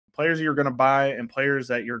players you're going to buy and players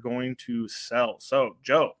that you're going to sell. So,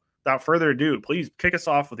 Joe, without further ado, please kick us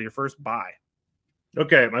off with your first buy.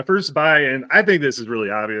 Okay, my first buy, and I think this is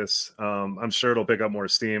really obvious. I'm sure it'll pick up more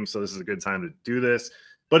steam, so this is a good time to do this.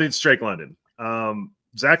 But it's Drake London.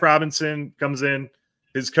 Zach Robinson comes in.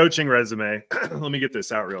 His coaching resume. Let me get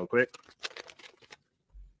this out real quick.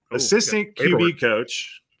 Assistant QB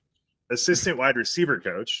coach, assistant wide receiver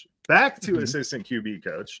coach, back to assistant QB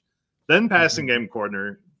coach, then passing game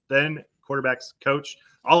coordinator, then quarterbacks coach,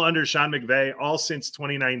 all under Sean McVay, all since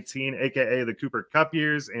 2019, aka the Cooper Kupp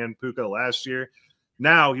years and Puka last year.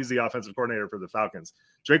 Now he's the offensive coordinator for the Falcons.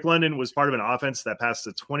 Drake London was part of an offense that passed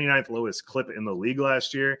the 29th lowest clip in the league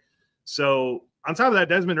last year. So on top of that,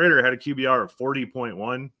 Desmond Ridder had a QBR of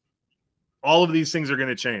 40.1. All of these things are going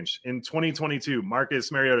to change. In 2022,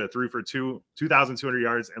 Marcus Mariota threw for 2,200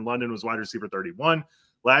 yards, and London was wide receiver 31.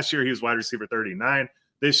 Last year, he was wide receiver 39.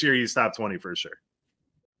 This year, he's top 20 for sure.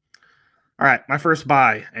 All right, my first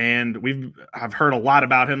buy, and I've heard a lot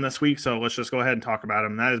about him this week, so let's just go ahead and talk about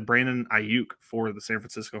him. That is Brandon Ayuk for the San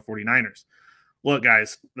Francisco 49ers. Look,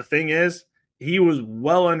 guys, the thing is, he was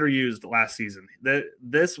well underused last season.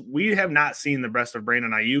 We have not seen the best of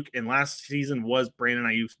Brandon Ayuk, and last season was Brandon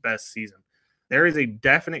Ayuk's best season. There is a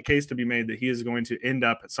definite case to be made that he is going to end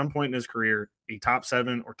up at some point in his career a top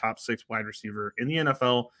 7 or top 6 wide receiver in the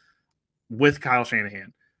NFL with Kyle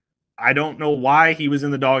Shanahan. I don't know why he was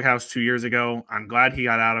in the doghouse 2 years ago. I'm glad he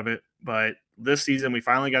got out of it, but this season we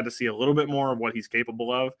finally got to see a little bit more of what he's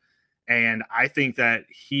capable of, and I think that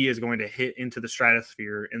he is going to hit into the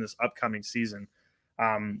stratosphere in this upcoming season.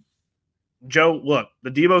 Joe, look, the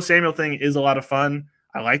Deebo Samuel thing is a lot of fun.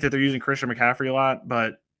 I like that they're using Christian McCaffrey a lot,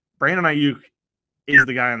 but Brandon Ayuk is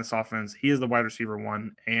the guy on this offense. He is the wide receiver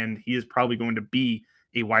 1, and he is probably going to be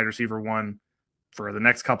a wide receiver 1 for the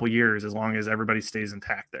next couple years as long as everybody stays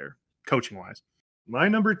intact there, coaching-wise. My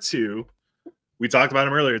number 2, we talked about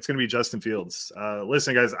him earlier. It's going to be Justin Fields.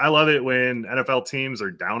 Listen, guys, I love it when NFL teams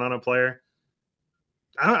are down on a player.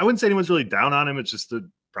 I wouldn't say anyone's really down on him. It's just the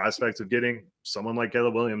prospect of getting someone like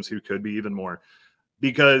Caleb Williams who could be even more,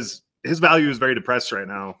 because his value is very depressed right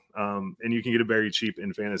now, and you can get it very cheap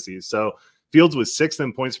in fantasy. So Fields was 6th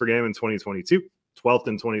in points per game in 2022, 12th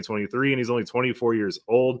in 2023, and he's only 24 years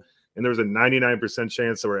old. And there's a 99%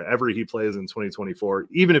 chance that wherever he plays in 2024,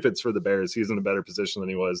 even if it's for the Bears, he's in a better position than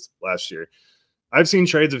he was last year. I've seen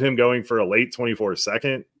trades of him going for a late 24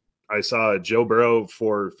 second. I saw Joe Burrow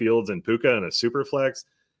for Fields and Puka in a super flex.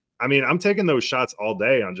 I mean, I'm taking those shots all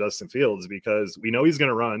day on Justin Fields because we know he's going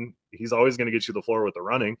to run. He's always going to get you the floor with the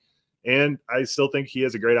running. And I still think he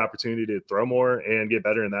has a great opportunity to throw more and get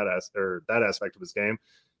better in that aspect of his game,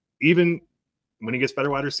 even when he gets better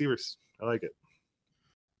wide receivers. I like it.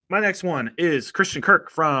 My next one is Christian Kirk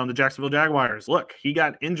from the Jacksonville Jaguars. Look, he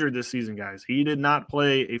got injured this season, guys. He did not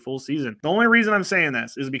play a full season. The only reason I'm saying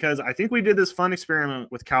this is because I think we did this fun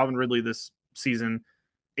experiment with Calvin Ridley this season.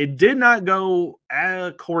 It did not go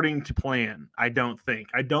according to plan, I don't think.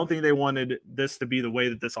 I don't think they wanted this to be the way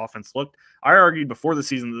that this offense looked. I argued before the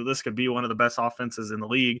season that this could be one of the best offenses in the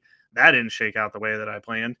league. That didn't shake out the way that I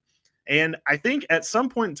planned. And I think at some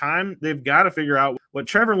point in time, they've got to figure out what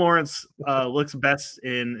Trevor Lawrence looks best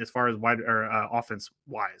in as far as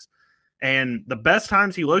offense-wise. And the best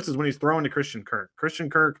times he looks is when he's throwing to Christian Kirk. Christian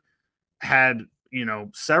Kirk had,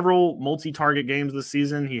 several multi-target games this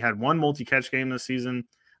season. He had one multi-catch game this season.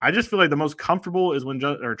 I just feel like the most comfortable is when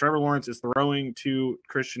Trevor Lawrence is throwing to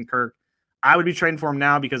Christian Kirk. I would be trading for him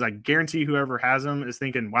now because I guarantee whoever has him is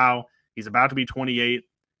thinking, wow, he's about to be 28.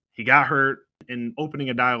 He got hurt, in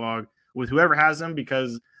opening a dialogue with whoever has him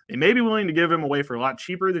because they may be willing to give him away for a lot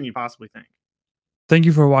cheaper than you possibly think. Thank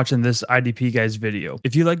you for watching this IDP Guys video.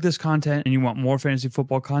 If you like this content and you want more fantasy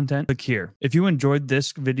football content, click here. If you enjoyed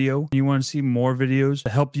this video and you want to see more videos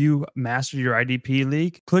to help you master your IDP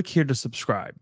league, click here to subscribe.